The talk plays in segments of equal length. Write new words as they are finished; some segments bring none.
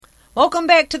Welcome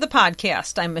back to the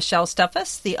podcast. I'm Michelle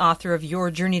Steffes, the author of Your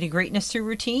Journey to Greatness Through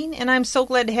Routine, and I'm so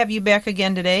glad to have you back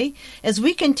again today as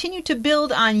we continue to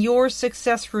build on your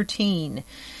success routine.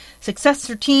 Success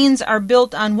routines are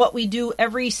built on what we do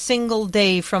every single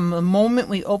day from the moment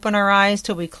we open our eyes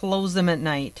till we close them at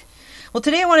night. Well,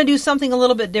 today I want to do something a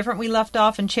little bit different. We left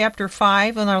off in Chapter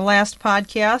 5 on our last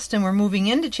podcast, and we're moving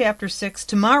into Chapter 6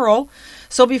 tomorrow.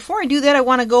 So before I do that, I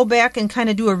want to go back and kind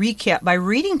of do a recap by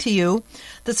reading to you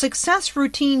the success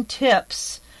routine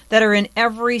tips that are in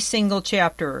every single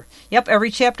chapter. Yep, every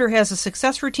chapter has a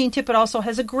success routine tip. It also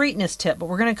has a greatness tip, but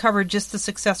we're going to cover just the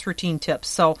success routine tips.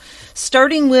 So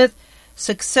starting with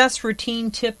success routine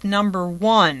tip number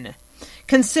 1,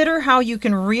 consider how you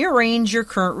can rearrange your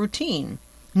current routine.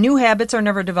 New habits are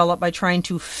never developed by trying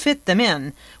to fit them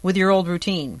in with your old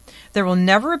routine. There will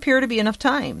never appear to be enough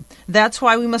time. That's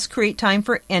why we must create time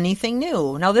for anything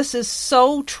new. Now, this is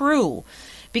so true,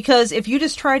 because if you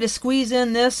just try to squeeze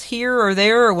in this here or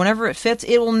there or whenever it fits,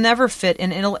 it will never fit,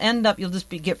 and it'll end up, you'll just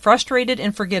get frustrated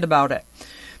and forget about it.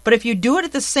 But if you do it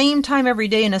at the same time every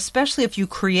day, and especially if you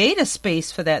create a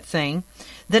space for that thing,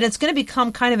 then it's going to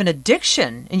become kind of an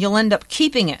addiction, and you'll end up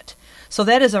keeping it. So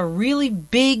that is a really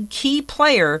big key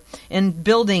player in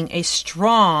building a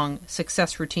strong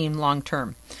success routine long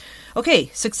term. Okay,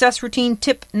 success routine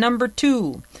tip number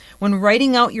 2. When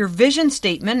writing out your vision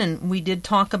statement, and we did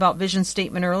talk about vision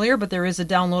statement earlier, but there is a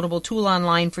downloadable tool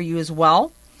online for you as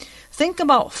well. Think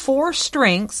about 4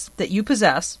 strengths that you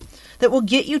possess that will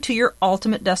get you to your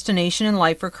ultimate destination in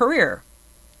life or career.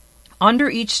 Under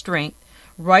each strength,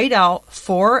 write out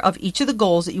 4 of each of the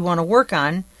goals that you want to work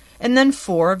on, and then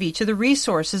 4 of each of the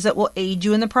resources that will aid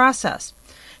you in the process.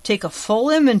 Take a full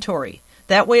inventory.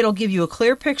 That way it'll give you a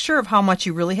clear picture of how much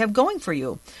you really have going for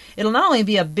you. It'll not only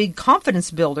be a big confidence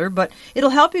builder, but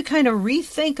it'll help you kind of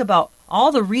rethink about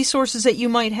all the resources that you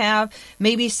might have,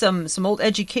 maybe some old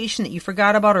education that you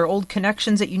forgot about, or old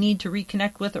connections that you need to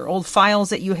reconnect with, or old files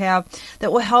that you have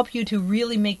that will help you to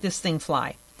really make this thing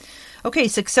fly. Okay,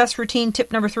 success routine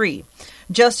tip number 3.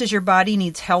 Just as your body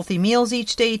needs healthy meals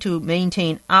each day to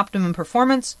maintain optimum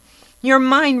performance, your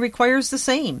mind requires the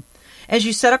same. As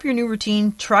you set up your new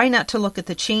routine, try not to look at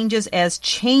the changes as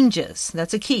changes.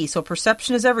 That's a key. So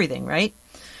perception is everything, right?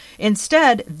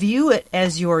 Instead, view it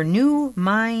as your new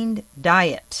mind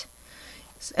diet,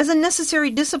 as a necessary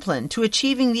discipline to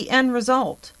achieving the end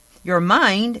result. Your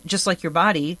mind, just like your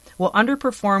body, will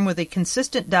underperform with a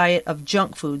consistent diet of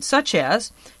junk food such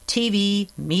as TV,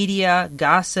 media,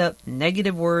 gossip,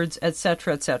 negative words,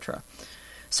 etc., etc.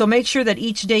 So make sure that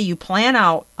each day you plan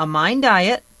out a mind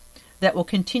diet that will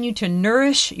continue to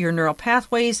nourish your neural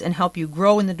pathways and help you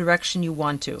grow in the direction you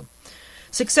want to.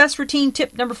 Success routine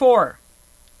tip number 4.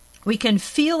 We can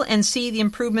feel and see the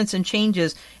improvements and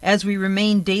changes as we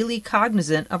remain daily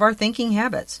cognizant of our thinking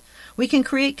habits. We can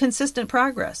create consistent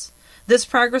progress. This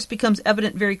progress becomes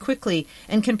evident very quickly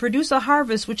and can produce a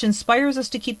harvest which inspires us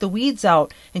to keep the weeds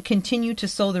out and continue to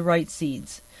sow the right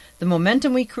seeds. The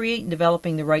momentum we create in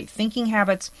developing the right thinking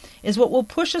habits is what will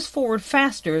push us forward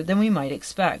faster than we might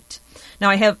expect. Now,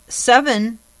 I have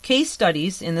 7 case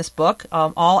studies in this book,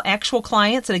 all actual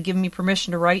clients that have given me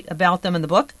permission to write about them in the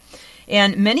book.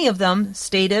 And many of them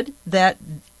stated that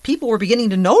people were beginning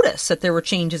to notice that there were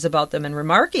changes about them and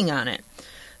remarking on it.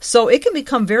 So it can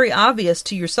become very obvious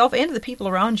to yourself and to the people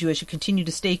around you as you continue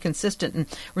to stay consistent, and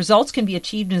results can be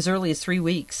achieved in as early as 3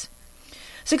 weeks.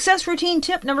 Success routine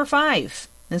tip number 5.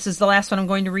 This is the last one I'm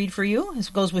going to read for you. This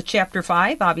goes with Chapter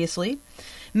 5, obviously.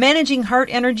 Managing heart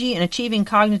energy and achieving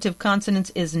cognitive consonance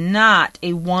is not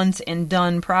a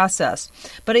once-and-done process,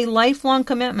 but a lifelong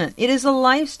commitment. It is a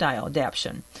lifestyle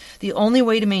adaptation. The only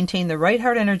way to maintain the right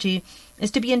heart energy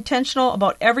is to be intentional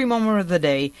about every moment of the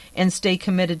day and stay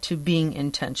committed to being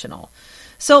intentional.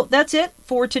 So that's it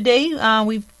for today.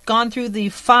 We've gone through the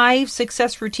 5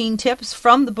 success routine tips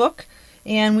from the book,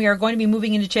 and we are going to be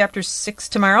moving into Chapter 6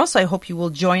 tomorrow, so I hope you will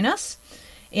join us.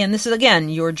 And this is, again,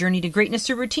 Your Journey to Greatness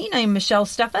Through Routine. I am Michelle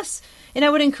Steffes, and I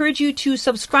would encourage you to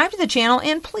subscribe to the channel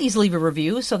and please leave a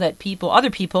review so that other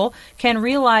people can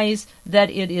realize that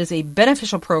it is a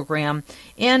beneficial program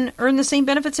and earn the same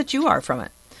benefits that you are from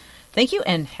it. Thank you,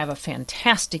 and have a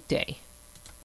fantastic day.